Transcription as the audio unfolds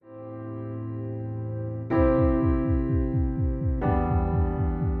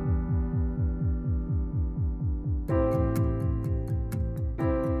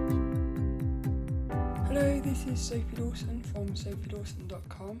is Sophie Lawson from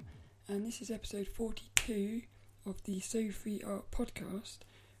sophielawson.com, and this is episode 42 of the Sophie Art Podcast,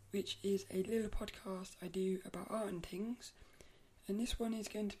 which is a little podcast I do about art and things. And this one is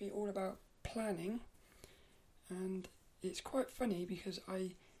going to be all about planning, and it's quite funny because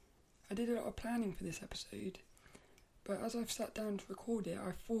I did a lot of planning for this episode, but as I've sat down to record it,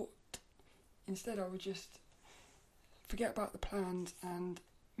 I thought instead I would just forget about the plans and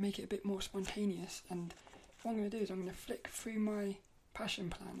make it a bit more spontaneous. And what I'm going to do is I'm going to flick through my passion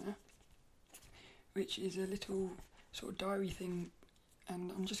planner, which is a little sort of diary thing,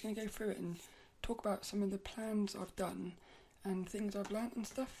 and I'm just going to go through it and talk about some of the plans I've done and things I've learnt and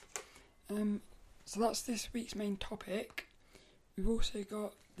stuff. So that's this week's main topic. We've also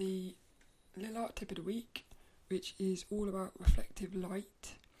got the little art tip of the week, which is all about reflective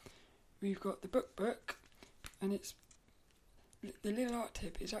light. We've got the book, and it's the little art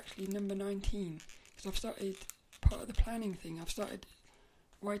tip is actually number 19, because I've started part of the planning thing. I've started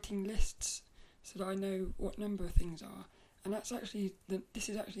writing lists so that I know what number of things are, and this is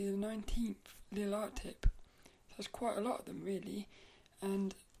actually the 19th little art tip. So there's quite a lot of them really.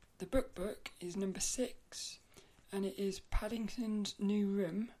 And the book is number 6, and it is Paddington's New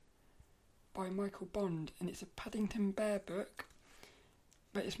Room by Michael Bond, and it's a Paddington Bear book,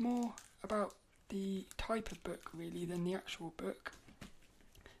 but it's more about the type of book really than the actual book.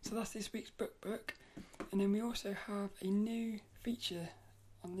 So that's this week's book. And then we also have a new feature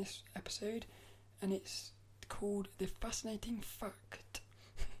on this episode, and it's called The Fascinating Fact.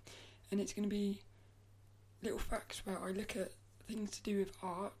 And it's going to be little facts where I look at things to do with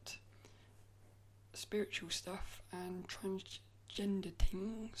art, spiritual stuff, and transgender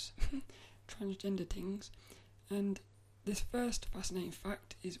things. And this first fascinating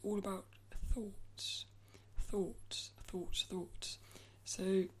fact is all about thoughts.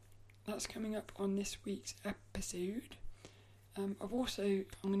 So that's coming up on this week's episode. I'm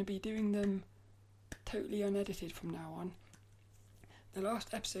going to be doing them totally unedited from now on. The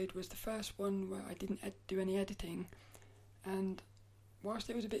last episode was the first one where I didn't do any editing, and whilst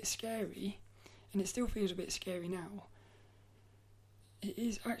it was a bit scary, and it still feels a bit scary now, it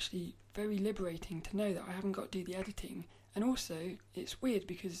is actually very liberating to know that I haven't got to do the editing. And also it's weird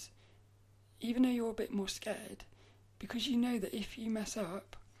because even though you're a bit more scared, because you know that if you mess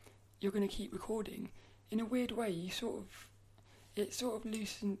up, you're going to keep recording, in a weird way,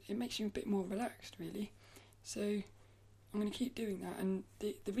 it makes you a bit more relaxed, really. So I'm going to keep doing that, and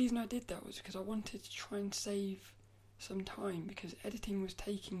the reason I did that was because I wanted to try and save some time, because editing was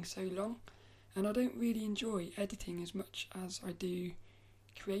taking so long, and I don't really enjoy editing as much as I do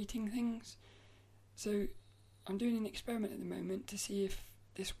creating things. So I'm doing an experiment at the moment to see if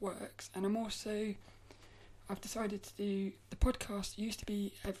this works, and I've decided to do, the podcast used to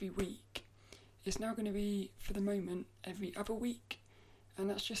be every week, it's now going to be, for the moment, every other week, and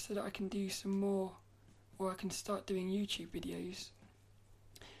that's just so that I can do some more, or I can start doing YouTube videos.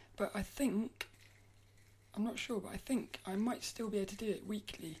 But I'm not sure, but I think I might still be able to do it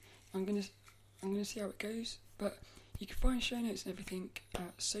weekly. I'm gonna see how it goes, but you can find show notes and everything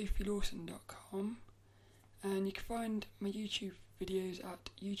at sophielawson.com, and you can find my YouTube videos at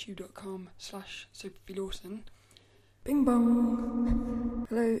youtube.com/sophielawson. Bing bong!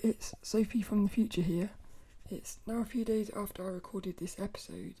 Hello, it's Sophie from the future here. It's now a few days after I recorded this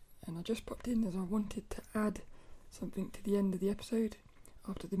episode, and I just popped in as I wanted to add something to the end of the episode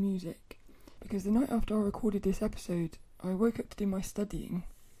after the music, because the night after I recorded this episode I woke up to do my studying,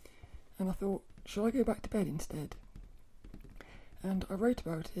 and I thought, shall I go back to bed instead? And I wrote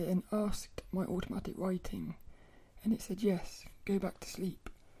about it and asked my automatic writing, and it said yes, go back to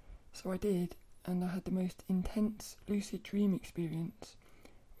sleep. So I did, and I had the most intense lucid dream experience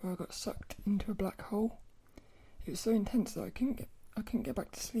where I got sucked into a black hole. It was so intense that I couldn't get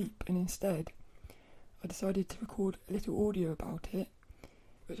back to sleep, and instead I decided to record a little audio about it,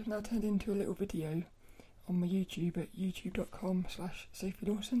 which I've now turned into a little video on my YouTube at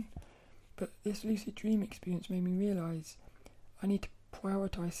youtube.com/sophielawson. But this lucid dream experience made me realise I need to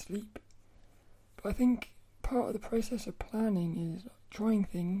prioritise sleep. But I think part of the process of planning is trying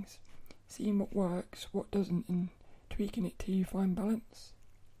things, seeing what works, what doesn't, and tweaking it till you find balance.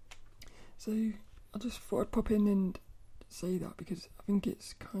 So I just thought I'd pop in and say that because I think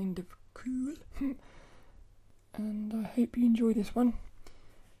it's kind of cool. And I hope you enjoy this one.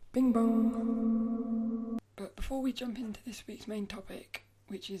 Bing bong! But before we jump into this week's main topic,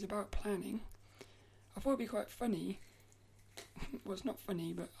 which is about planning, I thought it'd be quite funny. Well, it's not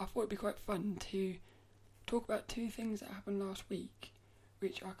funny, but I thought it'd be quite fun to talk about two things that happened last week,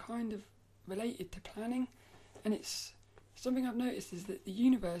 which are kind of related to planning. And it's something I've noticed is that the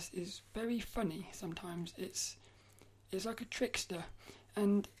universe is very funny sometimes. It's it's like a trickster,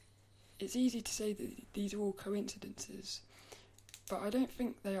 and it's easy to say that these are all coincidences, but I don't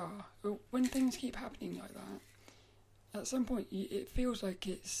think they are. When things keep happening like that, at some point it feels like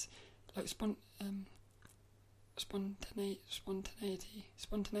it's like spontaneity.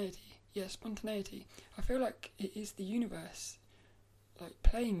 I feel like it is the universe like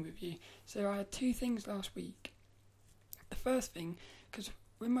playing with you. So I had 2 things last week. The first thing, because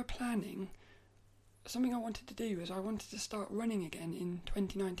with my planning, something I wanted to do was I wanted to start running again in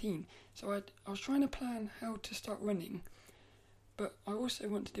 2019. So I was trying to plan how to start running, but I also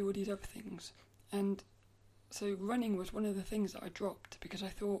want to do all these other things. And so running was one of the things that I dropped because I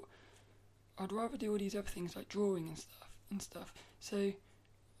thought I'd rather do all these other things like drawing and stuff. So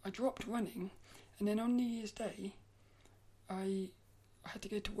I dropped running, and then on New Year's Day, I had to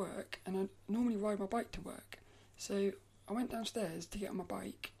go to work, and I normally ride my bike to work. So I went downstairs to get on my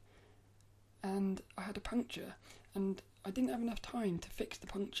bike, and I had a puncture, and I didn't have enough time to fix the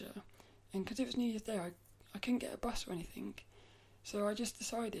puncture. And because it was New Year's Day, I couldn't get a bus or anything. So I just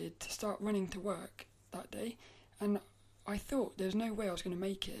decided to start running to work that day, and I thought there was no way I was going to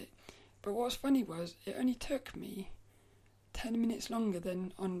make it. But what was funny was it only took me 10 minutes longer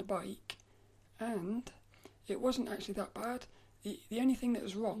than on the bike, and it wasn't actually that bad. The only thing that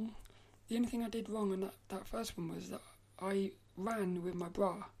was wrong, the only thing I did wrong on that first one was that I ran with my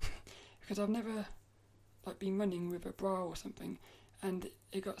bra because I've never like been running with a bra or something, and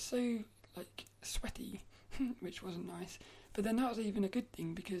it got so like sweaty which wasn't nice. But then that was even a good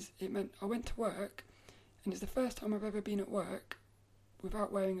thing because it meant I went to work, and it's the first time I've ever been at work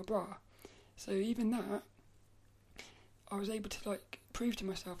without wearing a bra. So even that, I was able to like prove to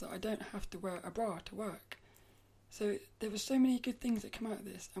myself that I don't have to wear a bra to work. So there were so many good things that come out of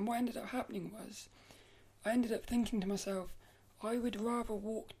this, and what ended up happening was I ended up thinking to myself, I would rather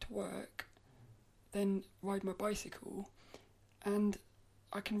walk to work than ride my bicycle, and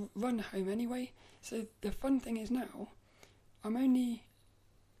I can run home anyway. So the fun thing is now, I'm only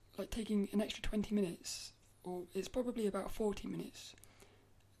like taking an extra 20 minutes, or it's probably about 40 minutes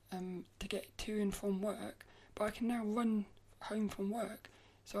to get to and from work, but I can now run home from work.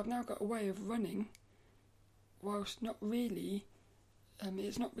 So I've now got a way of running whilst not really,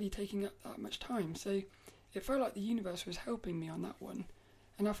 it's not really taking up that much time. So it felt like the universe was helping me on that one,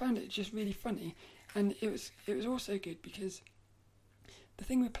 and I found it just really funny. And it was also good because the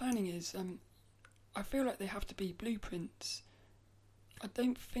thing with planning is I feel like they have to be blueprints. I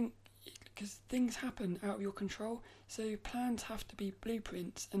don't think, because things happen out of your control, so plans have to be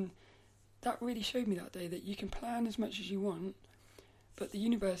blueprints, and that really showed me that day that you can plan as much as you want, but the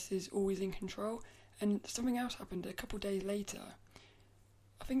universe is always in control. And something else happened a couple of days later.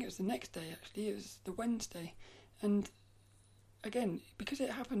 I think it was the next day actually, it was the Wednesday, and again, because it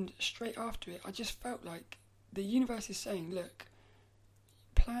happened straight after it, I just felt like the universe is saying, look,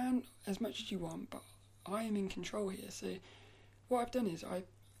 plan as much as you want, but I am in control here. So what I've done is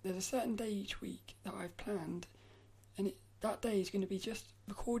there's a certain day each week that I've planned, and that day is going to be just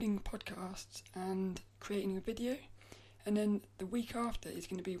recording podcasts and creating a video, and then the week after is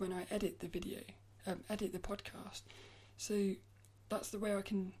going to be when I edit the video, edit the podcast. So that's the way I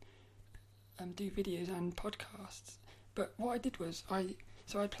can do videos and podcasts. But what I did was I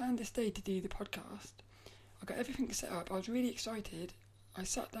planned this day to do the podcast. I got everything set up. I was really excited. I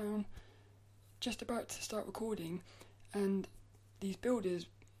sat down, just about to start recording, and these builders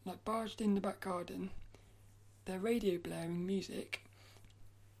like barged in the back garden, their radio blaring music,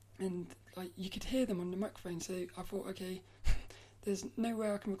 and like you could hear them on the microphone. So I thought, okay, there's no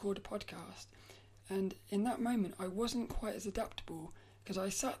way I can record a podcast. And in that moment, I wasn't quite as adaptable because I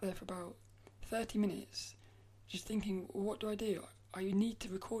sat there for about 30 minutes just thinking, well, what do? I need to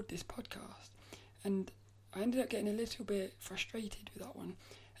record this podcast. And I ended up getting a little bit frustrated with that one.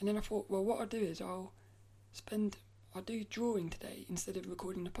 And then I thought, well, what I'll do is I'll do drawing today instead of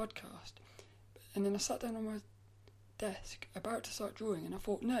recording the podcast. And then I sat down on my desk about to start drawing, and I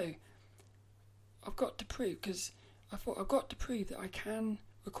thought, no, I've got to prove that I can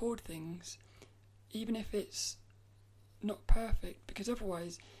record things even if it's not perfect, because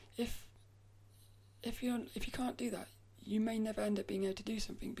otherwise if you can't do that, you may never end up being able to do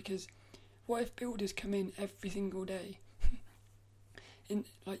something. Because what if builders come in every single day?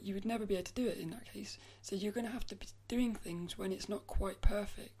 You would never be able to do it in that case. So you're going to have to be doing things when it's not quite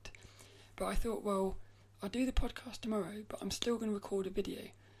perfect. But I thought, well, I'll do the podcast tomorrow, but I'm still going to record a video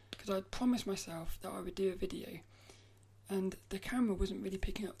because I'd promised myself that I would do a video, and the camera wasn't really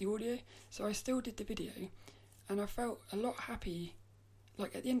picking up the audio, so I still did the video, and I felt a lot happy.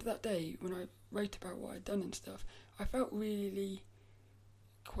 Like at the end of that day, when I wrote about what I'd done and stuff, I felt really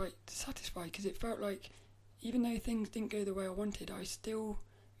quite satisfied because it felt like even though things didn't go the way I wanted, I still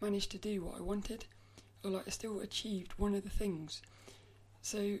managed to do what I wanted, or like I still achieved one of the things.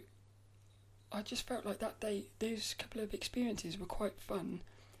 So I just felt like that day, those couple of experiences were quite fun,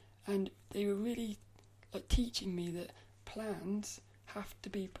 and they were really like teaching me that plans have to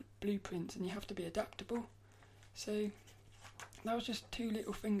be blueprints and you have to be adaptable. So that was just two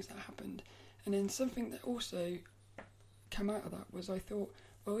little things that happened. And then something that also came out of that was I thought,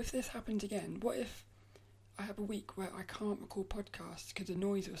 well, if this happens again, what if I have a week where I can't record podcasts because of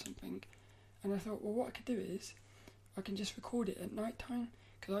noise or something? And I thought, well, what I could do is I can just record it at night time,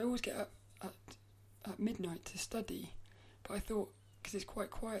 because I always get up at midnight to study. But I thought, because it's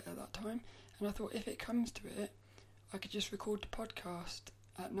quite quiet at that time, and I thought if it comes to it, I could just record the podcast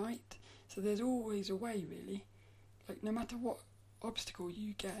at night. So there's always a way, really. Like, no matter what obstacle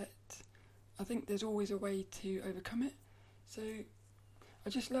you get, I think there's always a way to overcome it. So I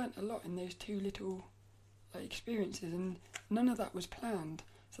just learnt a lot in those two little experiences, and none of that was planned.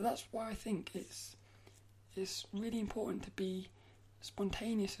 So that's why I think it's really important to be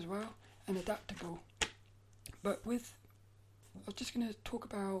spontaneous as well and adaptable. But I was just going to talk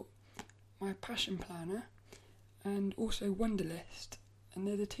about my passion planner and also Wunderlist, and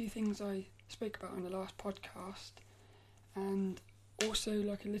they're the two things I spoke about on the last podcast, and also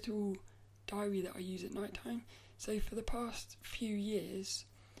like a little diary that I use at night time. So for the past few years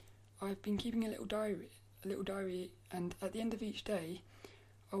I've been keeping a little diary, and at the end of each day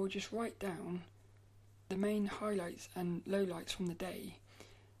I will just write down the main highlights and lowlights from the day.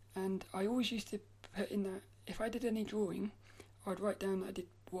 And I always used to put in that, if I did any drawing, I'd write down that I did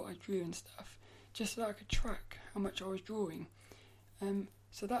what I drew and stuff, just so that I could track how much I was drawing.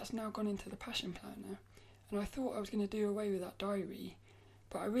 So that's now gone into the passion planner, and I thought I was going to do away with that diary,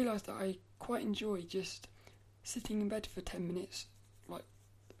 but I realised that I quite enjoy just sitting in bed for 10 minutes, like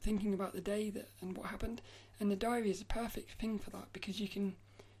thinking about the day and what happened, and the diary is a perfect thing for that, because you can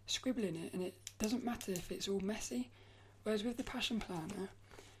scribble in it and it doesn't matter if it's all messy. Whereas with the passion planner,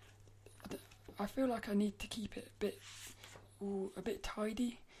 I feel like I need to keep it a bit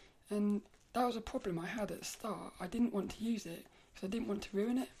tidy, and that was a problem I had at the start. I didn't want to use it because I didn't want to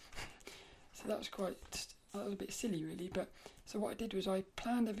ruin it. So that was a bit silly, really. But so what I did was I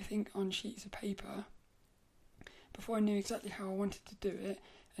planned everything on sheets of paper before I knew exactly how I wanted to do it,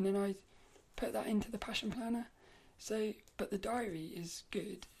 and then I put that into the passion planner. So, but the diary is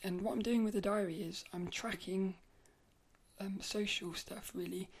good, and what I'm doing with the diary is I'm tracking social stuff,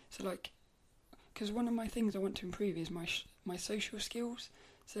 really. So like, because one of my things I want to improve is my social skills.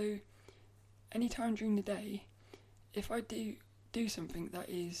 So anytime during the day, if I do something that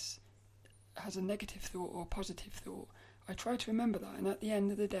has a negative thought or positive thought, I try to remember that, and at the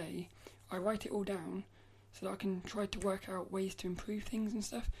end of the day I write it all down so that I can try to work out ways to improve things and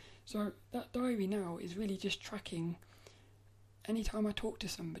stuff. So that diary now is really just tracking any time I talk to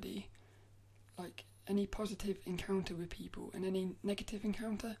somebody, like any positive encounter with people and any negative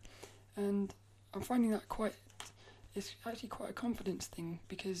encounter. And I'm finding that it's actually quite a confidence thing,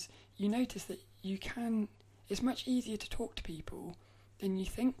 because you notice that it's much easier to talk to people than you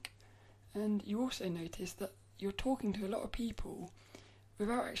think, and you also notice that you're talking to a lot of people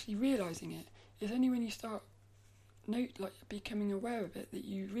without actually realising it. It's only when you start becoming aware of it that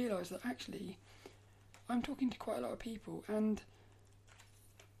you realise that actually I'm talking to quite a lot of people, and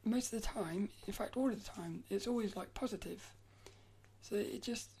most of the time, in fact all of the time, it's always like positive. So it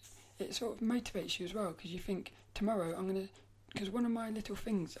sort of motivates you as well, because you think tomorrow because one of my little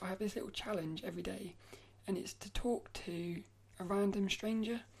things, I have this little challenge every day, and it's to talk to a random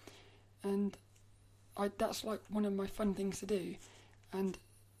stranger, and that's like one of my fun things to do. And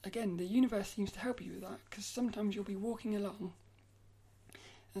again, the universe seems to help you with that, because sometimes you'll be walking along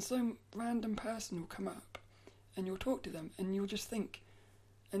and some random person will come up and you'll talk to them and you'll just think,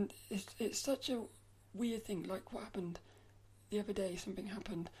 and it's such a weird thing. Like what happened the other day, something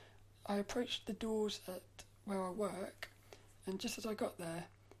happened. I approached the doors at where I work, and just as I got there,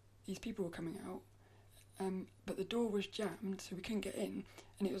 these people were coming out, but the door was jammed, so we couldn't get in,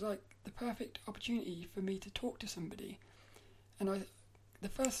 and it was like the perfect opportunity for me to talk to somebody. And the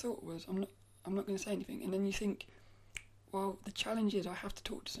first thought was, I'm not going to say anything, and then you think, well, the challenge is I have to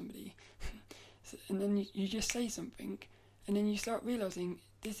talk to somebody. And then you just say something, and then you start realising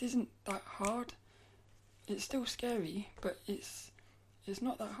this isn't that hard. It's still scary, but it's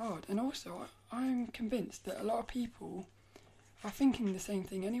not that hard. And also, I'm convinced that a lot of people are thinking the same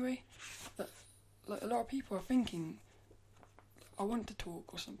thing anyway. That like a lot of people are thinking, I want to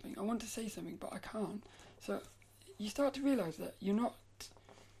talk or something, I want to say something, but I can't. So you start to realise that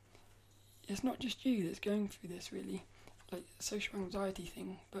it's not just you that's going through this, really, like social anxiety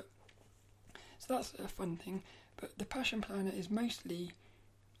thing. But So that's a fun thing. But the Passion Planner is mostly,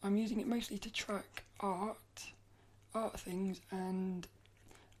 I'm using it mostly to track art things, and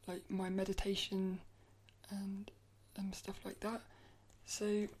like my meditation and stuff like that.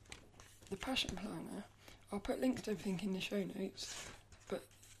 So the Passion Planner, I'll put links to everything in the show notes, but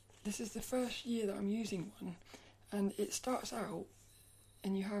this is the first year that I'm using one, and it starts out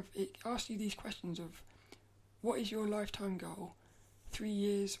and it asks you these questions of what is your lifetime goal, 3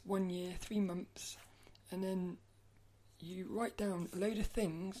 years, 1 year, 3 months, and then you write down a load of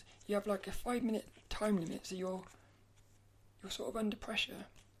things. You have like a 5-minute time limit, so you're sort of under pressure.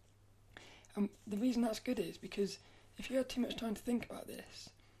 And the reason that's good is because if you had too much time to think about this,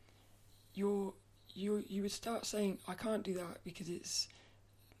 you would start saying, I can't do that because it's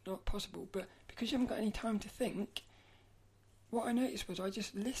not possible. But because you haven't got any time to think, what I noticed was I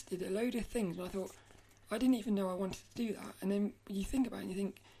just listed a load of things, and I thought, I didn't even know I wanted to do that. And then you think about it and you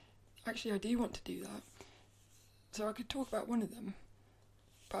think, actually I do want to do that. So I could talk about one of them,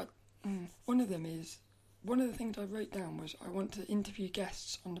 but one of the things I wrote down was I want to interview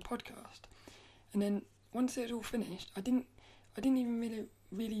guests on the podcast. And then once it was all finished, I didn't even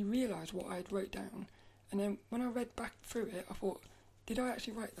really realise what I had wrote down. And then when I read back through it, I thought, did I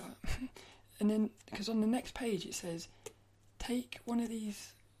actually write that? And then, because on the next page it says, take one of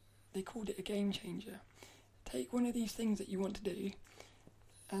these, they called it a game changer. Take one of these things that you want to do,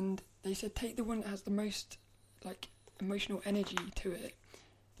 and they said take the one that has the most like emotional energy to it.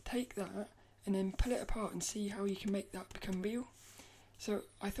 Take that and then pull it apart and see how you can make that become real. So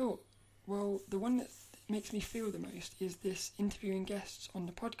I thought, well, the one that makes me feel the most is this interviewing guests on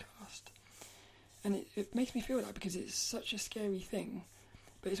the podcast. And it makes me feel that because it's such a scary thing,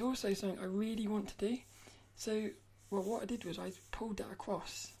 but it's also something I really want to do. So, well, what I did was I pulled that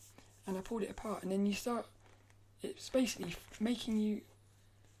across and I pulled it apart, and then it's basically making you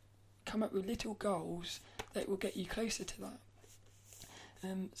come up with little goals that will get you closer to that.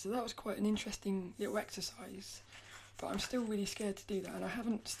 So that was quite an interesting little exercise, but I'm still really scared to do that, and I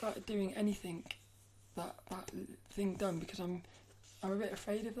haven't started doing anything that thing done because I'm a bit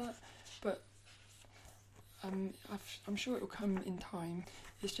afraid of that, but I'm sure it will come in time.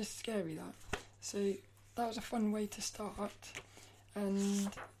 It's just scary, that. So that was a fun way to start, and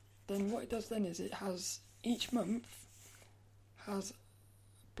then what it does then is it has, each month has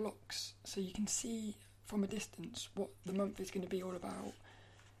blocks, so you can see from a distance what the month is going to be all about,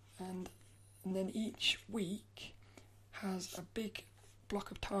 and then each week has a big block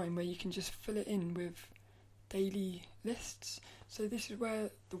of time where you can just fill it in with daily lists. So this is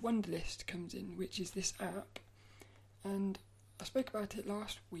where the Wunderlist comes in, which is this app, and I spoke about it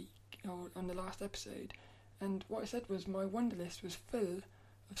last week, or on the last episode, and what I said was my Wunderlist was full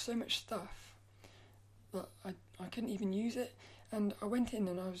of so much stuff that I couldn't even use it, and I went in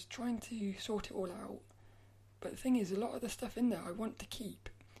and I was trying to sort it all out, but the thing is, a lot of the stuff in there I want to keep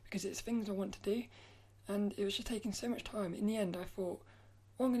because it's things I want to do, and it was just taking so much time. In the end I thought,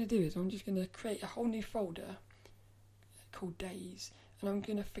 what I'm going to do is I'm just going to create a whole new folder called Days, and I'm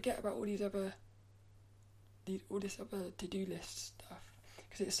going to forget about all this other to-do list stuff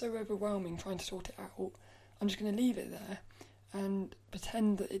because it's so overwhelming trying to sort it out. I'm just going to leave it there and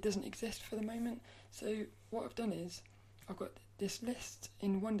pretend that it doesn't exist for the moment. So what I've done is I've got this list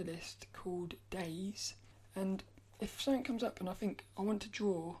in Wunderlist called Days, and if something comes up and I think I want to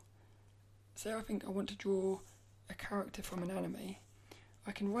draw, say I think I want to draw a character from an anime,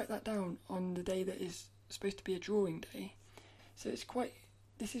 I can write that down on the day that is supposed to be a drawing day. So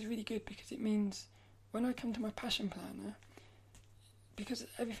this is really good because it means when I come to my Passion Planner, because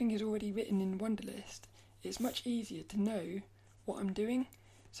everything is already written in Wunderlist, it's much easier to know what I'm doing.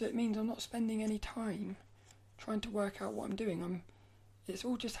 So it means I'm not spending any time trying to work out what I'm doing. It's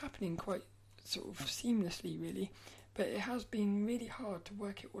all just happening quite sort of seamlessly, really. But it has been really hard to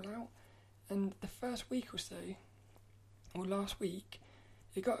work it all out. And the first week or so, or last week,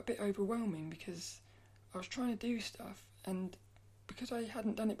 it got a bit overwhelming because I was trying to do stuff, and because I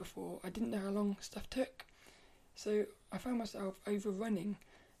hadn't done it before, I didn't know how long stuff took. So I found myself overrunning.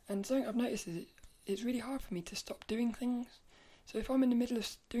 And something I've noticed is it's really hard for me to stop doing things. So if I'm in the middle of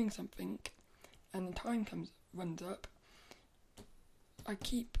doing something and the time runs up, I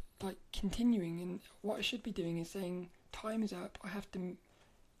keep continuing, and what I should be doing is saying time is up, I have to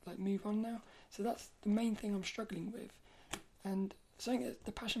move on now. So that's the main thing I'm struggling with. And something that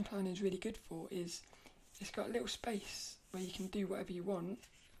the Passion Plan is really good for is it's got a little space where you can do whatever you want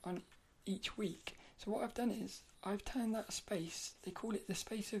on each week. So what I've done is I've turned that space, they call it the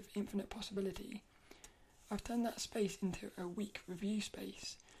space of infinite possibility, I've turned that space into a week review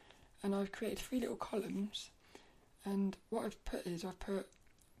space, and I've created 3 little columns, and what I've put is I've put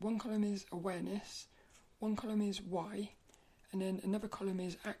one column is awareness, one column is why, and then another column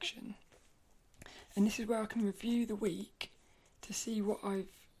is action. And this is where I can review the week to see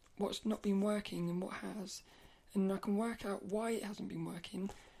what's not been working and what has, and I can work out why it hasn't been working,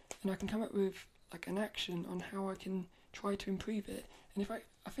 and I can come up with like an action on how I can try to improve it. And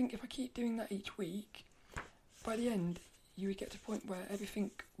I think if I keep doing that each week, by the end you would get to a point where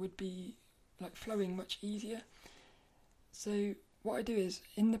everything would be like flowing much easier. So what I do is,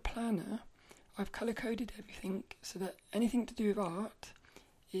 in the planner, I've colour coded everything so that anything to do with art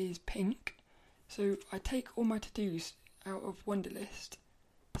is pink. So I take all my to-dos out of Wunderlist,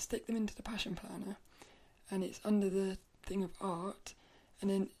 stick them into the passion planner, and it's under the thing of art, and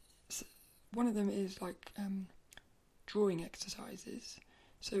then one of them is like drawing exercises.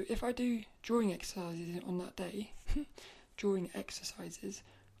 So if I do drawing exercises on that day,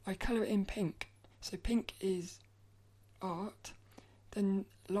 I colour it in pink. So pink is art, then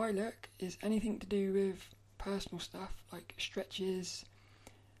lilac is anything to do with personal stuff like stretches,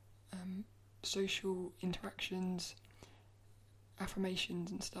 social interactions,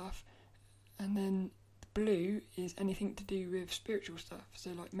 affirmations and stuff, and then blue is anything to do with spiritual stuff,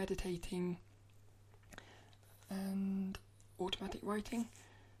 so like meditating and automatic writing.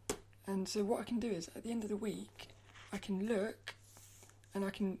 And so what I can do is, at the end of the week, I can look,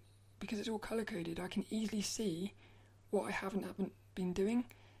 and because it's all colour coded, I can easily see what I haven't been doing.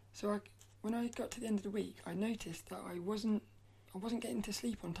 So when I got to the end of the week, I noticed that I wasn't getting to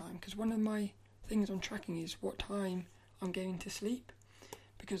sleep on time, because one of my things on tracking is what time I'm going to sleep,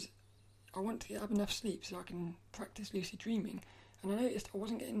 because I want to have enough sleep so I can practice lucid dreaming. And I noticed I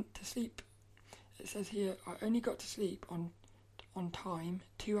wasn't getting to sleep. It says here I only got to sleep on time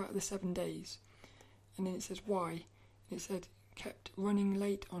 2 out of the 7 days, and then it says why, and it said kept running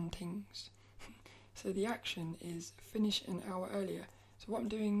late on tings. So the action is finish an hour earlier. So what I'm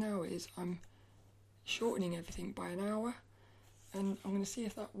doing now is I'm shortening everything by an hour, and I'm going to see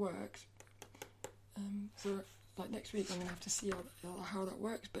if that works. So like next week I'm going to have to see how that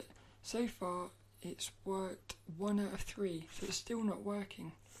works, but so far it's worked 1 out of 3, so it's still not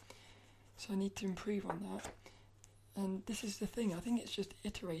working. So I need to improve on that. And this is the thing, I think it's just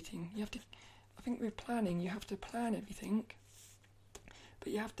iterating. I think with planning, you have to plan everything,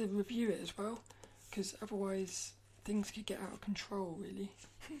 but you have to review it as well, because otherwise things could get out of control, really.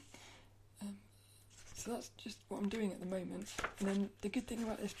 So that's just what I'm doing at the moment. And then the good thing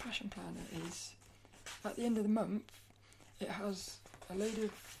about this passion planner is, at the end of the month, it has a load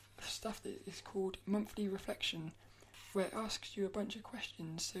of stuff that is called monthly reflection, where it asks you a bunch of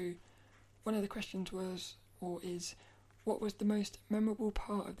questions. So one of the questions is, what was the most memorable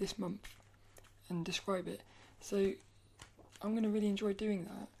part of this month? And describe it. So I'm going to really enjoy doing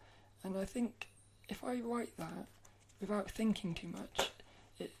that. And I think if I write that without thinking too much,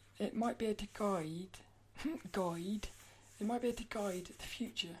 it might be able to guide the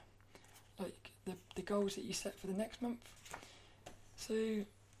future, like the goals that you set for the next month. So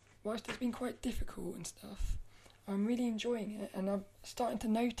whilst it's been quite difficult and stuff, I'm really enjoying it, and I'm starting to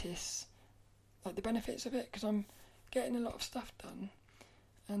notice like the benefits of it, because I'm getting a lot of stuff done.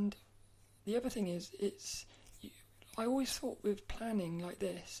 And the other thing is, I always thought with planning like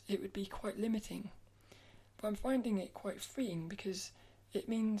this it would be quite limiting, but I'm finding it quite freeing, because it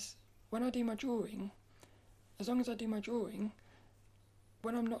means when I do my drawing, as long as I do my drawing,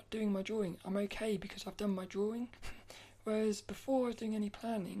 when I'm not doing my drawing, I'm okay because I've done my drawing. Whereas before I was doing any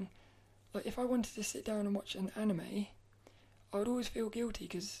planning, like if I wanted to sit down and watch an anime, I would always feel guilty,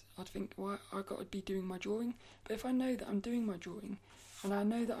 because I'd think, well, I got to be doing my drawing. But if I know that I'm doing my drawing, and I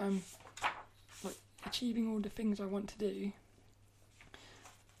know that I'm like achieving all the things I want to do,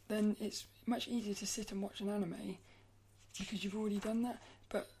 then it's much easier to sit and watch an anime, because you've already done that.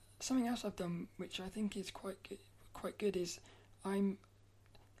 But something else I've done, which I think is quite good, is I'm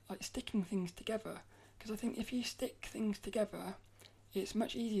like sticking things together. Because I think if you stick things together, it's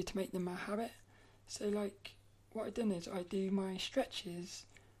much easier to make them a habit. So like, what I've done is I do my stretches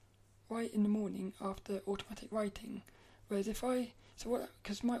right in the morning after automatic writing. Whereas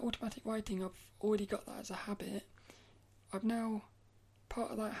because my automatic writing, I've already got that as a habit,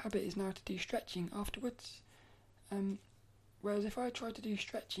 part of that habit is now to do stretching afterwards. Whereas if I tried to do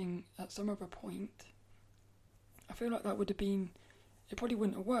stretching at some other point, I feel like it probably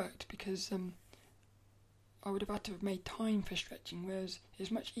wouldn't have worked, because I would have had to have made time for stretching, whereas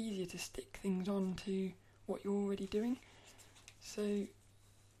it's much easier to stick things on to what you're already doing. So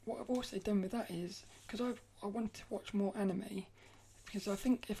what I've also done with that is, because I want to watch more anime, because I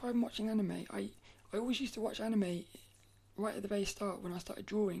think if I'm watching anime, I always used to watch anime right at the very start when I started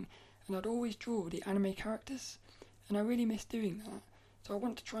drawing, and I'd always draw the anime characters, and I really miss doing that. So I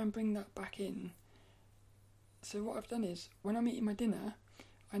want to try and bring that back in. So what I've done is, when I'm eating my dinner,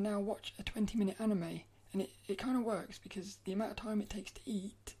 I now watch a 20-minute anime, and it kind of works because the amount of time it takes to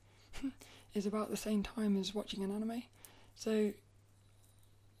eat is about the same time as watching an anime. So,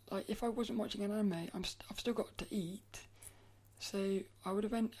 like, if I wasn't watching an anime, I've still got to eat. So I would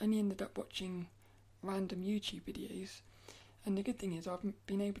have only ended up watching random YouTube videos. And the good thing is I've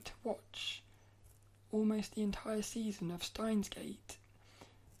been able to watch almost the entire season of Steins Gate.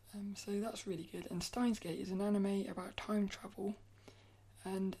 So that's really good. And Steins Gate is an anime about time travel.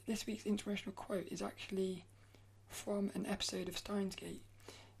 And this week's inspirational quote is actually from an episode of Steins Gate.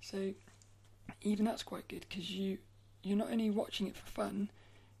 So even that's quite good, because you're not only watching it for fun,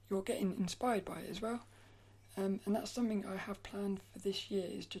 you're getting inspired by it as well. And that's something I have planned for this year,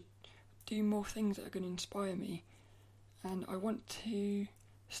 is to do more things that are going to inspire me. And I want to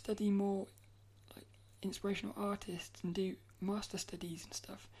study more like inspirational artists and do master studies and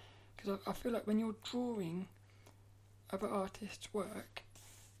stuff, because I feel like when you're drawing other artists' work,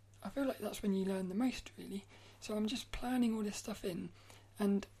 I feel like that's when you learn the most, really. So I'm just planning all this stuff in,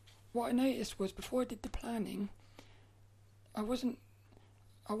 and what I noticed was, before I did the planning, I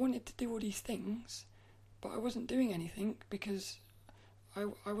wanted to do all these things, but I wasn't doing anything because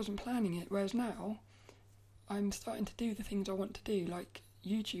I wasn't planning it, whereas now I'm starting to do the things I want to do, like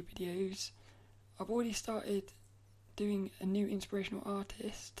YouTube videos. I've already started doing a new inspirational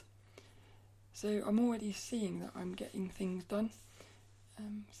artist, so I'm already seeing that I'm getting things done.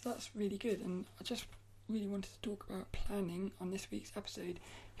 So that's really good, and I just really wanted to talk about planning on this week's episode,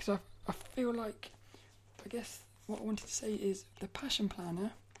 because I feel like, I guess what I wanted to say is, the Passion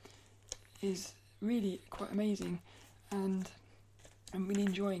Planner is really quite amazing, and I'm really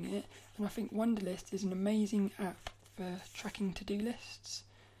enjoying it. And I think Wunderlist is an amazing app for tracking to-do lists,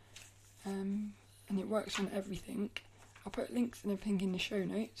 and it works on everything. I'll put links and everything in the show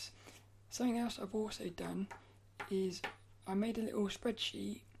notes. Something else I've also done is I made a little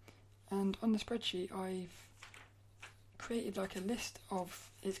spreadsheet, and on the spreadsheet I've created like a list of,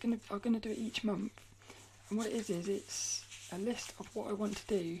 I'm gonna do it each month, and what it is it's a list of what I want to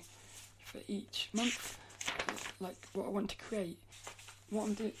do for each month, like what I want to create. What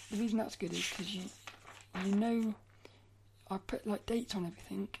I'm doing, the reason that's good is because you know, I put like dates on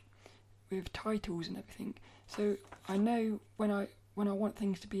everything with titles and everything, so I know when I want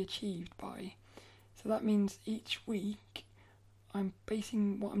things to be achieved by. So that means each week I'm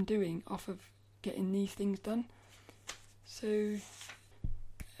basing what I'm doing off of getting these things done. So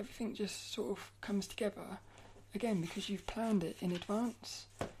everything just sort of comes together, again, because you've planned it in advance,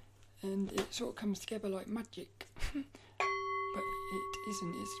 and it sort of comes together like magic. But it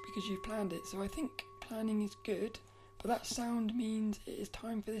isn't, it's because you've planned it. So I think planning is good, but that sound means it is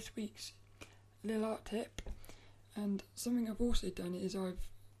time for this week's little art tip. And something I've also done is I've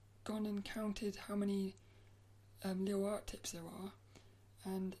gone and counted how many little art tips there are,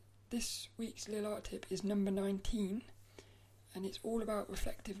 and this week's little art tip is number 19, and it's all about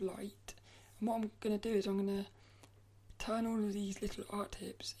reflective light. And what I'm going to do is I'm going to turn all of these little art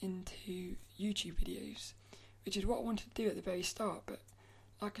tips into YouTube videos, which is what I wanted to do at the very start, but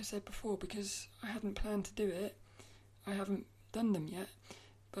like I said before, because I hadn't planned to do it, I haven't done them yet.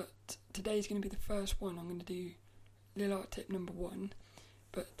 But today's going to be the first one. I'm going to do little art tip number 1,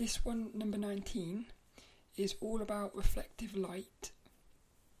 but this one, number 19, is all about reflective light,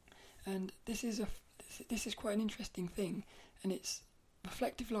 and this is quite an interesting thing. And it's,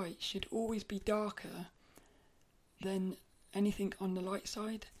 reflective light should always be darker than anything on the light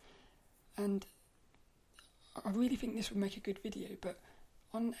side, and I really think this would make a good video. But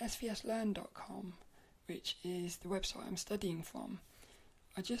on svslearn.com, which is the website I'm studying from,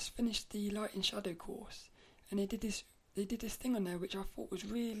 I just finished the light and shadow course, and they did this thing on there which I thought was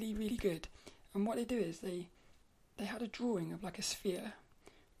really, really good. And what they do is they had a drawing of like a sphere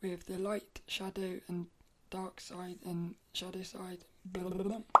with the light, shadow and dark side and shadow side, blah, blah,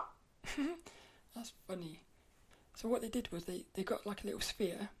 blah. That's funny. So what they did was they got like a little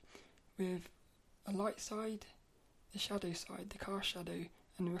sphere with a light side, the shadow side, the cast shadow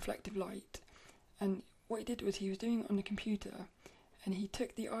and the reflective light. And what he did was, he was doing it on the computer, and he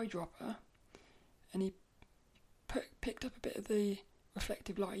took the eyedropper and he picked up a bit of the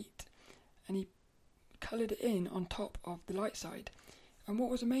reflective light and he coloured it in on top of the light side. And what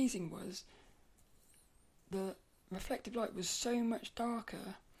was amazing was the reflective light was so much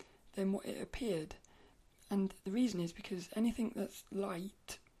darker than what it appeared. And the reason is because anything that's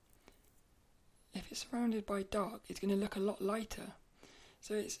light, if it's surrounded by dark, it's going to look a lot lighter.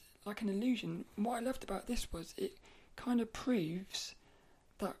 So it's like an illusion. And what I loved about this was it kind of proves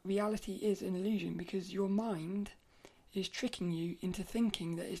that reality is an illusion, because your mind is tricking you into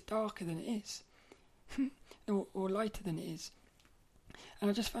thinking that it's darker than it is, or lighter than it is. And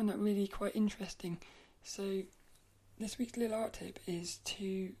I just found that really quite interesting. So this week's little art tip is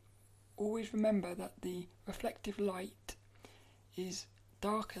to always remember that the reflective light is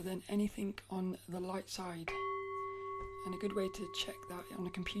darker than anything on the light side. And a good way to check that on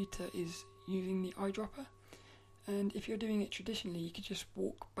a computer is using the eyedropper. And if you're doing it traditionally, you could just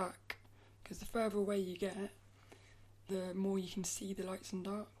walk back, because the further away you get, the more you can see the lights and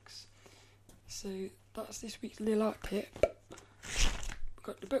darks. So that's this week's little art tip. We've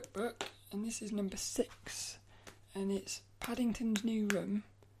got the book, and this is number 6, and it's Paddington's New Room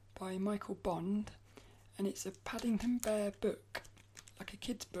by Michael Bond, and it's a Paddington Bear book, like a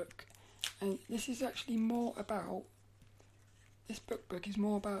kid's book. And this is actually more about, this book is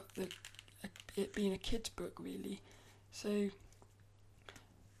more about it being a kid's book, really. So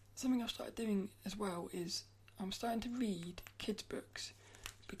something I've started doing as well is I'm starting to read kids' books,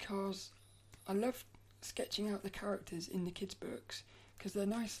 because I love sketching out the characters in the kids' books, because they're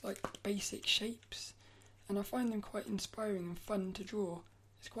nice, like, basic shapes, and I find them quite inspiring and fun to draw.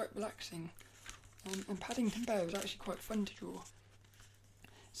 It's quite relaxing, and Paddington Bear was actually quite fun to draw.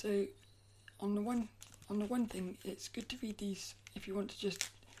 So on the one thing, it's good to read these if you want to just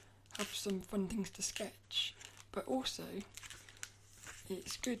have some fun things to sketch, but also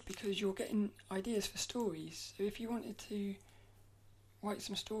it's good because you're getting ideas for stories. So if you wanted to write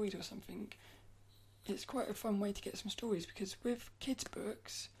some stories or something, it's quite a fun way to get some stories, because with kids'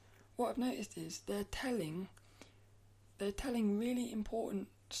 books, what I've noticed is they're telling really important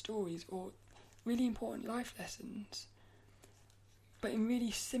stories or really important life lessons, but in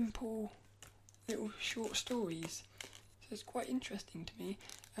really simple little short stories. So it's quite interesting to me.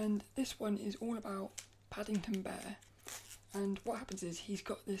 And this one is all about Paddington Bear, and what happens is he's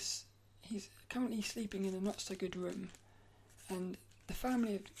currently sleeping in a not so good room, and the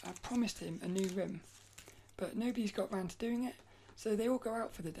family have promised him a new room, but nobody's got round to doing it. So they all go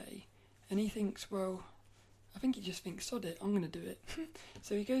out for the day, and he thinks, well, I think he just thinks, sod it, I'm going to do it.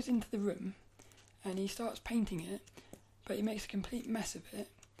 So he goes into the room and he starts painting it, but he makes a complete mess of it.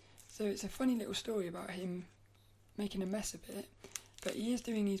 So it's a funny little story about him making a mess of it, but he is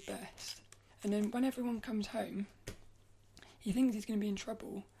doing his best. And then when everyone comes home, he thinks he's going to be in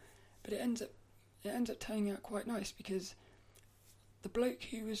trouble, but it ends up turning out quite nice, because the bloke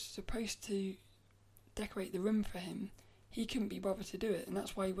who was supposed to decorate the room for him, he couldn't be bothered to do it, and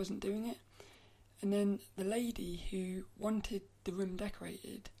that's why he wasn't doing it. And then the lady who wanted the room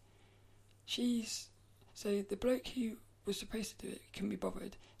decorated, so the bloke who was supposed to do it couldn't be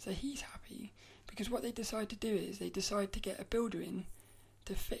bothered, so he's happy, because what they decide to do is they decide to get a builder in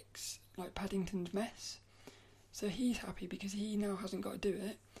to fix, like, Paddington's mess. So he's happy because he now hasn't got to do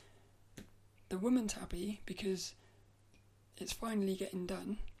it. The woman's happy because it's finally getting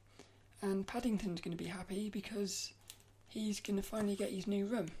done, and Paddington's going to be happy because he's going to finally get his new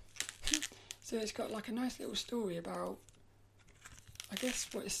room. So it's got like a nice little story about, I guess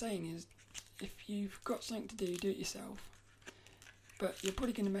what it's saying is, if you've got something to do, do it yourself, but you're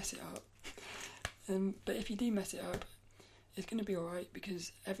probably going to mess it up. But if you do mess it up, it's going to be alright,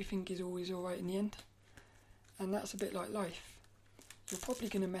 because everything is always alright in the end. And that's a bit like life. You're probably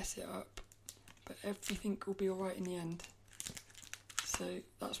going to mess it up, but everything will be alright in the end. So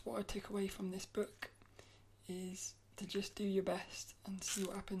that's what I took away from this book, is to just do your best and see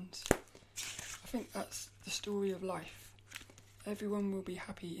what happens. I think that's the story of life. Everyone will be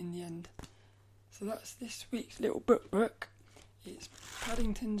happy in the end. So that's this week's little book. It's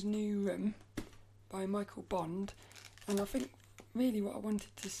Paddington's New Room by Michael Bond. And I think really what I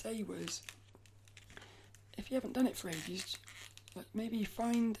wanted to say was, if you haven't done it for ages, like, maybe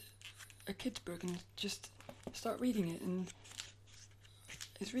find a kid's book and just start reading it, and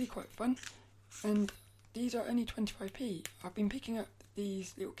it's really quite fun. And these are only 25p. I've been picking up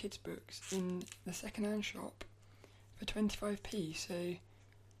these little kids books in the second-hand shop for 25p, so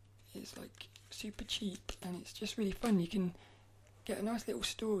it's like super cheap, and it's just really fun. You can get a nice little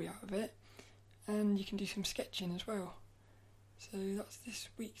story out of it, and you can do some sketching as well. So that's this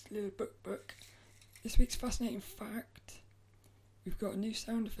week's little book. This week's fascinating fact, we've got a new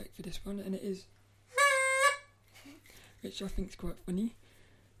sound effect for this one, and it is which I think is quite funny.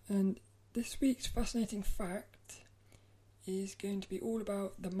 And this week's fascinating fact is going to be all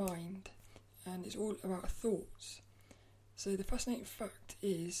about the mind, and it's all about thoughts. So the fascinating fact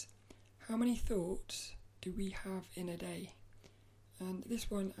is, how many thoughts do we have in a day? And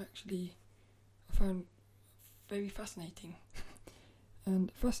this one actually I found very fascinating.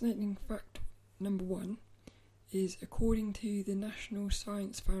 And fascinating fact number 1 is, according to the National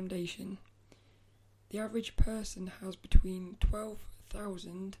Science Foundation, the average person has between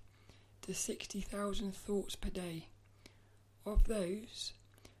 12,000 to 60,000 thoughts per day. Of those,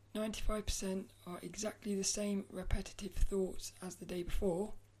 95% are exactly the same repetitive thoughts as the day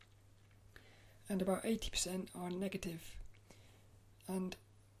before, and about 80% are negative. And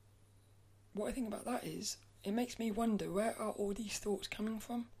what I think about that is, it makes me wonder, where are all these thoughts coming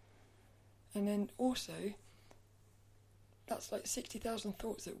from? And then also, that's like 60,000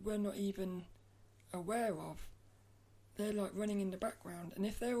 thoughts that we're not even aware of. They're like running in the background, and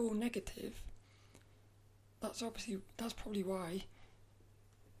if they're all negative, that's probably why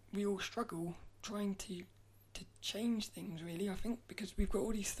we all struggle trying to change things, really. I think because we've got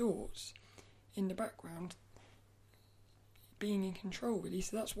all these thoughts in the background being in control, really.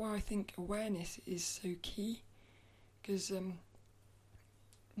 So that's why I think awareness is so key, because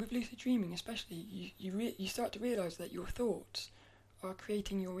with lucid dreaming especially, you start to realise that your thoughts are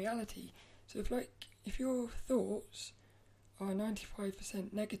creating your reality. So if your thoughts are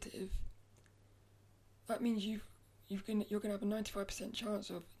 95% negative, that means you're going to have a 95% chance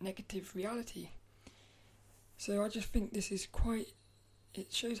of negative reality. So I just think this is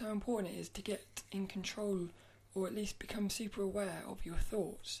it shows how important it is to get in control, or at least become super aware of your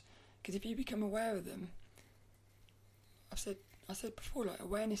thoughts. Because if you become aware of them, I said before, like,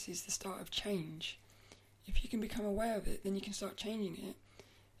 awareness is the start of change. If you can become aware of it, then you can start changing it,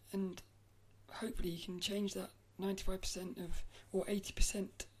 and hopefully you can change that 95% or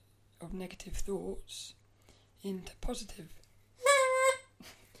 80% of negative thoughts into positive.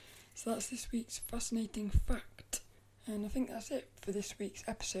 So that's this week's fascinating fact, and I think that's it for this week's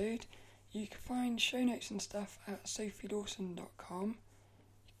episode. You can find show notes and stuff at sophiedawson.com. You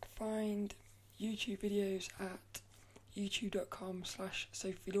can find YouTube videos at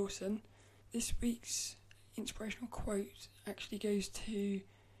youtube.com/sophiedawson. This week's inspirational quote actually goes to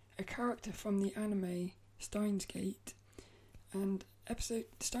a character from the anime Steins Gate, and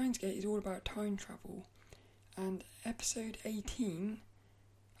Steins Gate is all about time travel, and episode 18,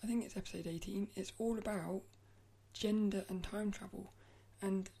 I think it's episode 18, it's all about gender and time travel.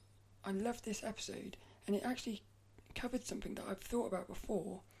 And I love this episode, and it actually covered something that I've thought about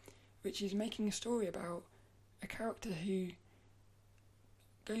before, which is making a story about a character who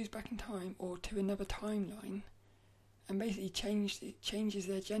goes back in time or to another timeline and basically changes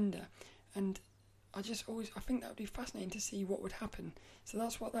their gender. And I think that would be fascinating to see what would happen. So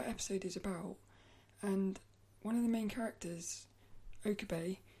that's what that episode is about. And one of the main characters,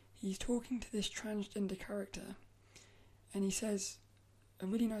 Okabe, he's talking to this transgender character, and he says a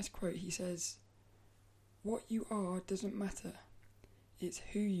really nice quote. He says, "What you are doesn't matter, it's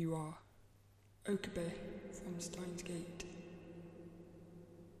who you are." Okabe from Steins Gate.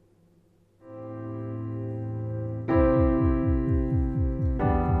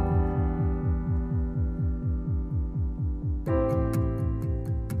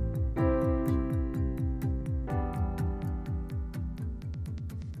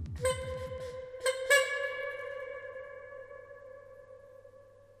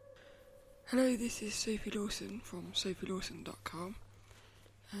 Hello, this is Sophie Dawson from sophiedawson.com,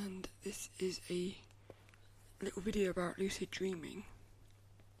 and this is a little video about lucid dreaming.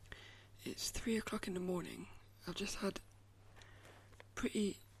 It's 3 o'clock in the morning. I've just had a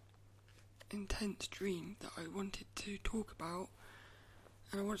pretty intense dream that I wanted to talk about,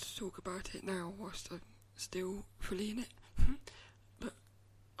 and I want to talk about it now whilst I'm still fully in it, but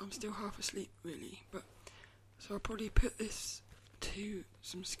I'm still half asleep really. So I'll probably put this to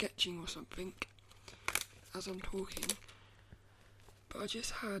some sketching or something as I'm talking. But I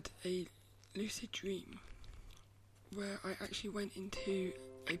just had a lucid dream where I actually went into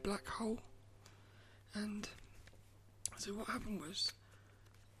a black hole, and so what happened was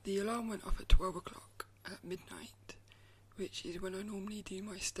the alarm went off at 12 o'clock at midnight, which is when I normally do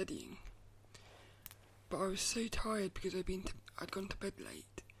my studying. But I was so tired because I'd gone to bed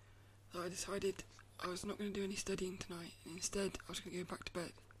late that I decided I was not going to do any studying tonight, and instead I was going to go back to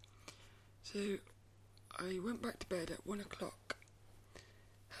bed. So I went back to bed at 1 o'clock,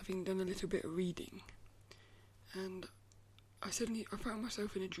 having done a little bit of reading, and I found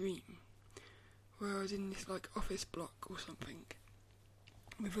myself in a dream where I was in this like office block or something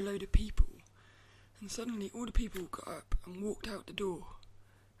with a load of people, and suddenly all the people got up and walked out the door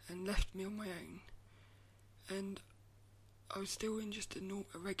and left me on my own, and I was still in just a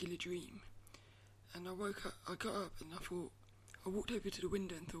regular dream. And I got up and I walked over to the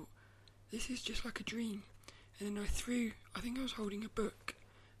window and thought, this is just like a dream. And then I think I was holding a book,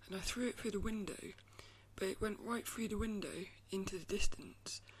 and I threw it through the window, but it went right through the window into the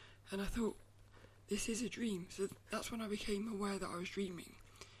distance, and I thought, this is a dream. So that's when I became aware that I was dreaming.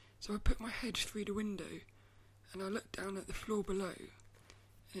 So I put my head through the window and I looked down at the floor below,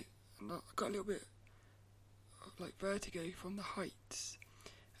 and I got a little bit of like vertigo from the heights,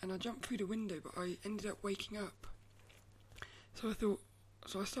 and I jumped through the window, but I ended up waking up. So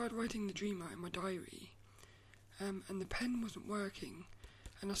I started writing the dream out in my diary, and the pen wasn't working,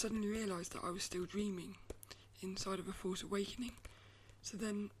 and I suddenly realised that I was still dreaming inside of a false awakening. So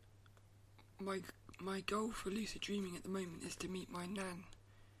then my goal for lucid dreaming at the moment is to meet my nan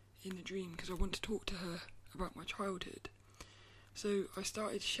in the dream, because I want to talk to her about my childhood. So I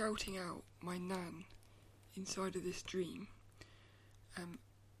started shouting out my nan inside of this dream,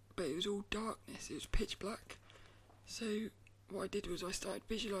 but it was all darkness, it was pitch black. So what I did was I started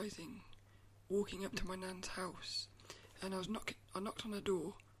visualising walking up to my nan's house, and I knocked on her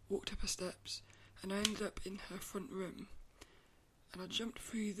door, walked up her steps, and I ended up in her front room, and I jumped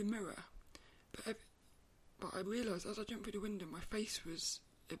through the mirror, but I realised as I jumped through the window my face was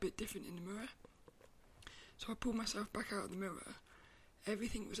a bit different in the mirror. So I pulled myself back out of the mirror,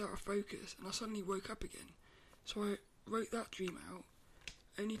 everything was out of focus, and I suddenly woke up again. So I wrote that dream out,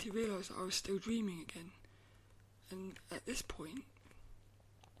 only to realise that I was still dreaming again. And at this point,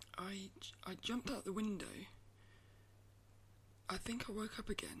 I jumped out the window. I think I woke up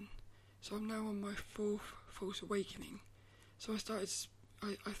again, so I'm now on my fourth false awakening. So I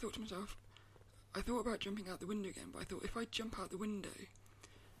thought to myself, I thought about jumping out the window again, but I thought if I jump out the window,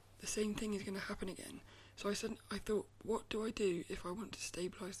 the same thing is going to happen again. So I thought, what do I do if I want to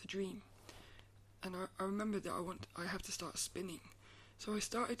stabilise the dream? And I remembered that I have to start spinning. So I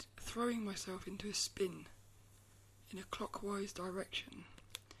started throwing myself into a spin in a clockwise direction,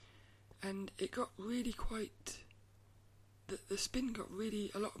 and it got really the spin got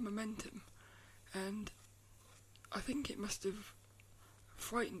really a lot of momentum, and I think it must have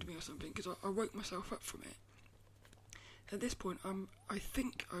frightened me or something, because I woke myself up from it. At this point I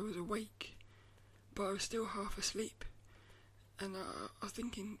think I was awake, but I was still half asleep, and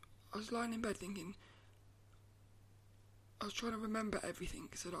I was lying in bed thinking, I was trying to remember everything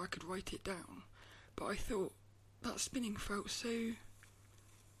so that I could write it down, but I thought that spinning felt so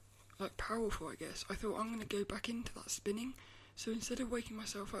like powerful, I guess. I thought I'm going to go back into that spinning, so instead of waking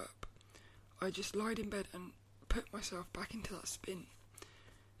myself up, I just lied in bed and put myself back into that spin,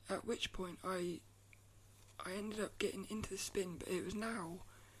 at which point I ended up getting into the spin, but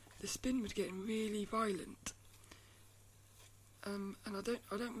the spin was getting really violent, and I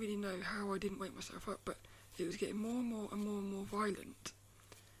don't really know how I didn't wake myself up, but it was getting more and more and more and more violent,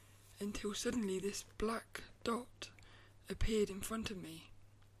 until suddenly this black dot appeared in front of me,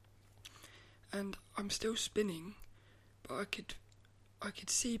 and I'm still spinning, but I could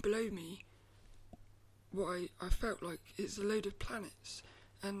see below me what I felt like is a load of planets,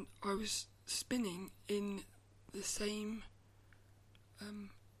 and I was spinning in the same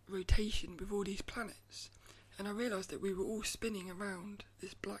rotation with all these planets, and I realised that we were all spinning around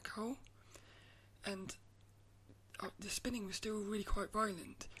this black hole, and the spinning was still really quite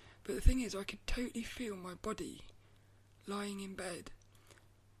violent, but the thing is I could totally feel my body lying in bed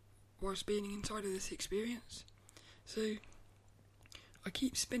whilst being inside of this experience. So I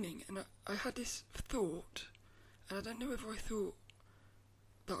keep spinning, and I had this thought, and I don't know whether I thought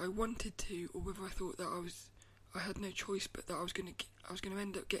that I wanted to, or whether I thought that I had no choice, but that I was going to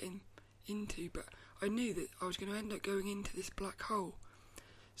end up getting into, but I knew that I was going to end up going into this black hole.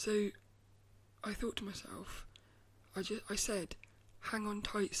 So I thought to myself, I said, "Hang on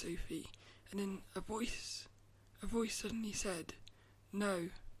tight, Sophie," and then a voice suddenly said, "No,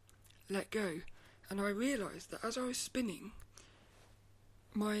 let go." And I realised that as I was spinning,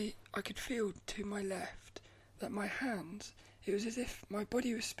 I could feel to my left that my hands, it was as if my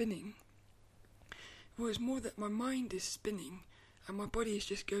body was spinning. It was more that my mind is spinning and my body is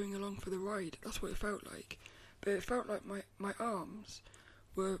just going along for the ride. That's what it felt like. But it felt like my arms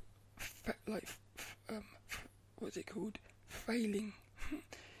were what's it called? Failing.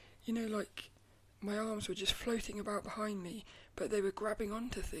 You know, like my arms were just floating about behind me, but they were grabbing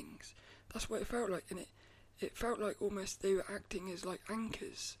onto things. That's what it felt like, and it felt like almost they were acting as like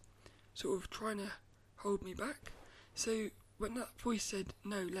anchors, sort of trying to hold me back. So when that voice said,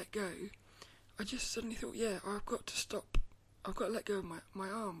 "No, let go," I just suddenly thought, yeah, I've got to stop. I've got to let go of my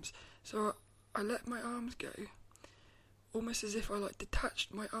arms. So I let my arms go, almost as if I like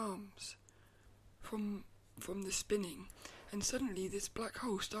detached my arms from the spinning, and suddenly this black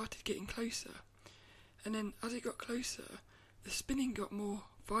hole started getting closer. And then as it got closer, the spinning got more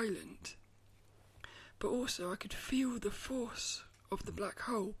violent, but also I could feel the force of the black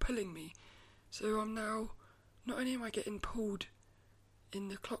hole pulling me. So I'm now, not only am I getting pulled in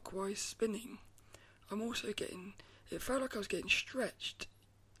the clockwise spinning, I'm also it felt like I was getting stretched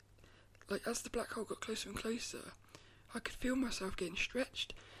like as the black hole got closer and closer, I could feel myself getting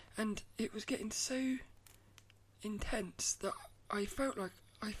stretched, and it was getting so intense that I felt like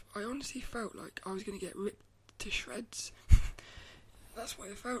I honestly felt like I was going to get ripped to shreds. That's what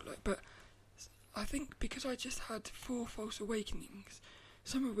it felt like. But I think because I just had 4 false awakenings,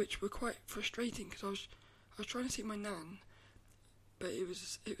 some of which were quite frustrating because I was trying to see my nan, but it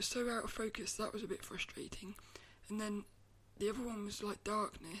was so out of focus that was a bit frustrating. And then the other one was like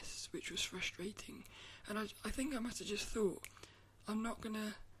darkness, which was frustrating. And I think I must have just thought, I'm not going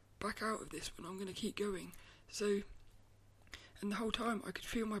to back out of this one, I'm going to keep going. So, and the whole time I could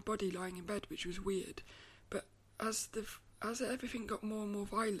feel my body lying in bed, which was weird. But as everything got more and more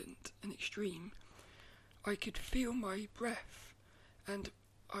violent and extreme, I could feel my breath, and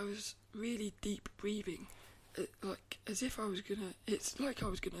I was really deep breathing, like as if I was gonna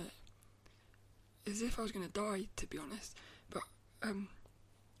die, to be honest. But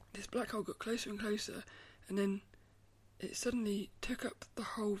this black hole got closer and closer, and then it suddenly took up the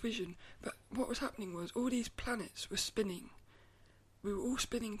whole vision. But what was happening was all these planets were spinning. We were all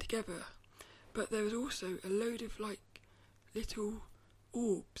spinning together, but there was also a load of like little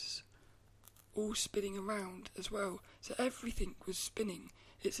orbs all spinning around as well. So everything was spinning.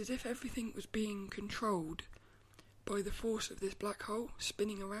 It's as if everything was being controlled by the force of this black hole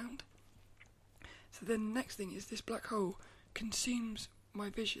spinning around. So then the next thing is this black hole consumes my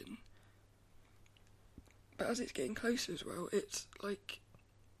vision. But as it's getting closer as well, it's like,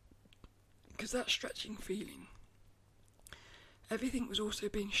 because that stretching feeling, everything was also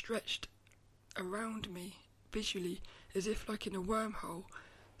being stretched around me visually, as if like in a wormhole.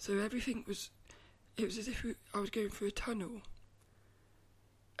 So it was as if I was going through a tunnel.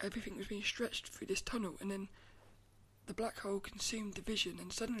 Everything was being stretched through this tunnel, and then the black hole consumed the vision,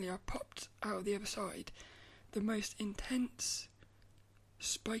 and suddenly I popped out of the other side. The most intense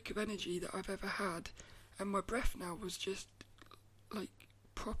spike of energy that I've ever had, and my breath now was just like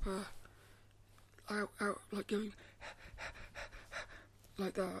proper out, like going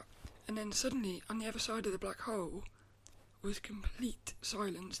like that. And then suddenly on the other side of the black hole was complete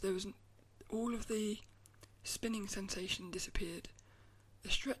silence. There was all of the spinning sensation disappeared. The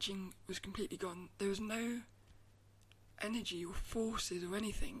stretching was completely gone. There was no energy or forces or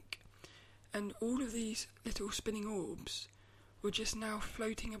anything. And all of these little spinning orbs were just now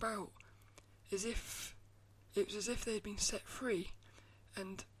floating about, as if they had been set free,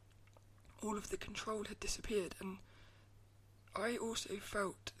 and all of the control had disappeared. And I also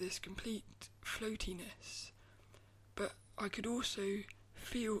felt this complete floatiness, but I could also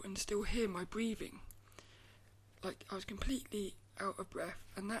feel and still hear my breathing. Like I was completely out of breath,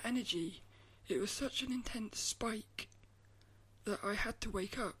 and that energy, it was such an intense spike that I had to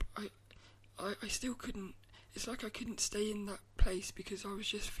wake up. I still couldn't, it's like I couldn't stay in that place because I was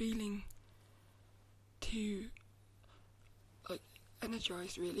just feeling too like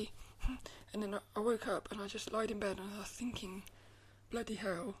energized, really. And then I woke up and I just lied in bed and I was thinking, bloody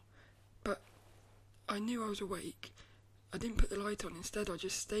hell. But I knew I was awake. I didn't put the light on. Instead I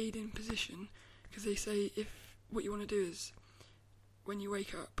just stayed in position, because they say if what you want to do is when you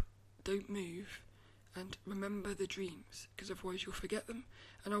wake up, don't move and remember the dreams, because otherwise you'll forget them.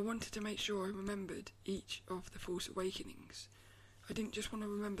 And I wanted to make sure I remembered each of the false awakenings. I didn't just want to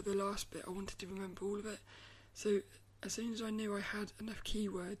remember the last bit, I wanted to remember all of it. So as soon as I knew I had enough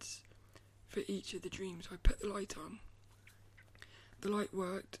keywords for each of the dreams, I put the light on. The light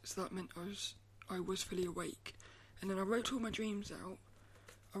worked, so that meant I was fully awake. And then I wrote all my dreams out.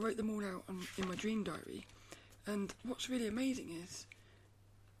 I wrote them all out in my dream diary. And what's really amazing is,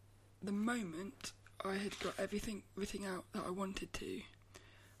 the moment I had got everything written out that I wanted to,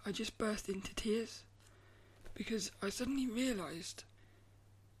 I just burst into tears, because I suddenly realised,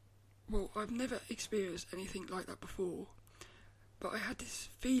 well, I've never experienced anything like that before, but I had this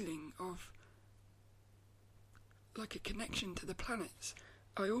feeling of like a connection to the planets.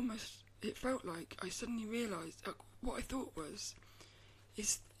 It felt like I suddenly realised, what I thought was,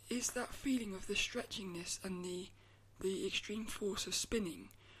 is that feeling of the stretchingness and the extreme force of spinning,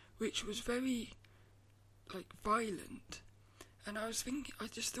 which was very like violent. And I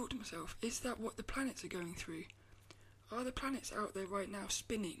just thought to myself, is that what the planets are going through? Are the planets out there right now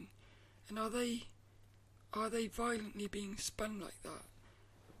spinning? And are they violently being spun like that?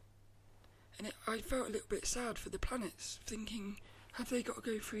 And I felt a little bit sad for the planets, thinking, have they got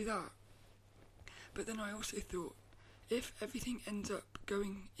to go through that? But then I also thought, if everything ends up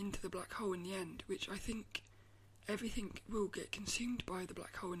going into the black hole in the end, which I think everything will get consumed by the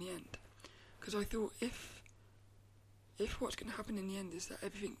black hole in the end, because I thought if what's going to happen in the end is that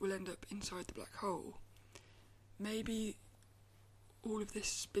everything will end up inside the black hole, maybe all of this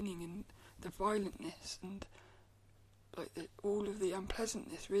spinning and the violentness and like all of the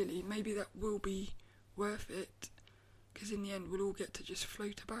unpleasantness, really. Maybe that will be worth it, because in the end we'll all get to just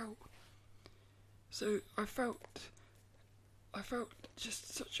float about. So I felt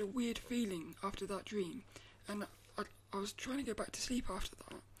just such a weird feeling after that dream, and I was trying to go back to sleep after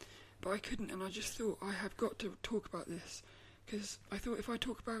that, but I couldn't, and I just thought, I have got to talk about this, because I thought if I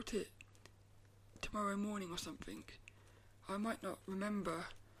talk about it tomorrow morning or something, I might not remember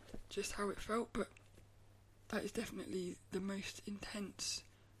just how it felt, but that is definitely the most intense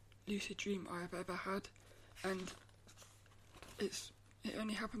lucid dream I have ever had, and it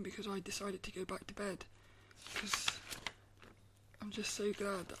only happened because I decided to go back to bed, because I'm just so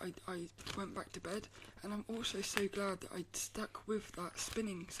glad that I went back to bed, and I'm also so glad that I stuck with that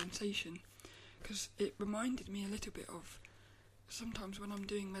spinning sensation, because it reminded me a little bit of sometimes when I'm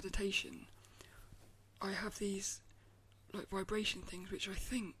doing meditation, I have these like vibration things which I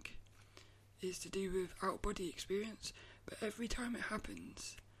think is to do with out-body experience, but every time it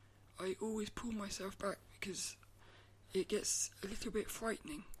happens I always pull myself back, because it gets a little bit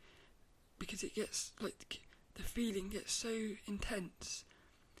frightening, because it gets like the feeling gets so intense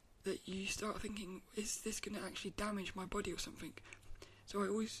that you start thinking, is this going to actually damage my body or something? So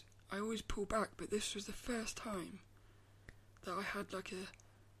I always pull back, but this was the first time that I had like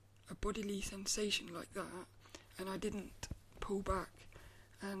a bodily sensation like that, and I didn't pull back,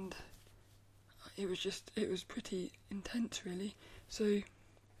 and it was pretty intense, really. So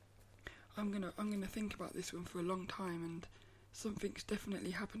I'm gonna think about this one for a long time, and something's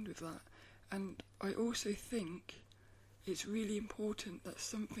definitely happened with that. And I also think it's really important that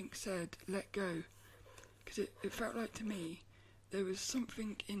something said let go, because it felt like to me there was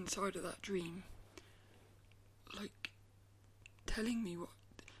something inside of that dream like telling me what,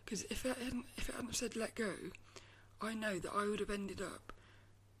 because if it hadn't said let go, I know that I would have ended up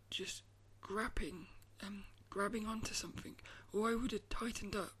just grabbing onto something, or I would have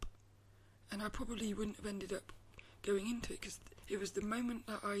tightened up, and I probably wouldn't have ended up going into it, because it was the moment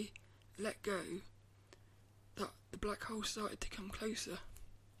that I let go that the black hole started to come closer.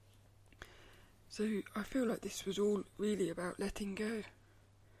 So I feel like this was all really about letting go.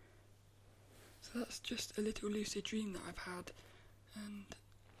 So that's just a little lucid dream that I've had, and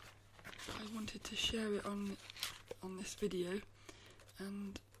I wanted to share it on this video.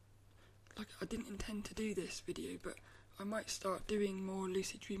 And like, I didn't intend to do this video, but I might start doing more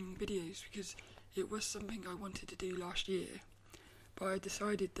lucid dreaming videos, because it was something I wanted to do last year, but I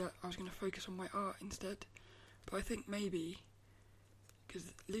decided that I was going to focus on my art instead. But I think maybe because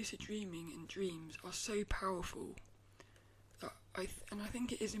lucid dreaming and dreams are so powerful that I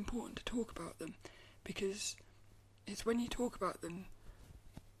think it is important to talk about them, because it's when you talk about them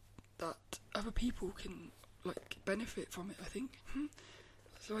that other people can like benefit from it, I think.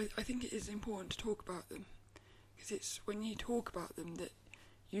 So I think it is important to talk about them, because it's when you talk about them that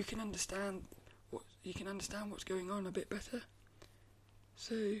you can understand what's going on a bit better.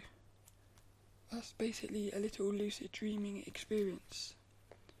 So that's basically a little lucid dreaming experience.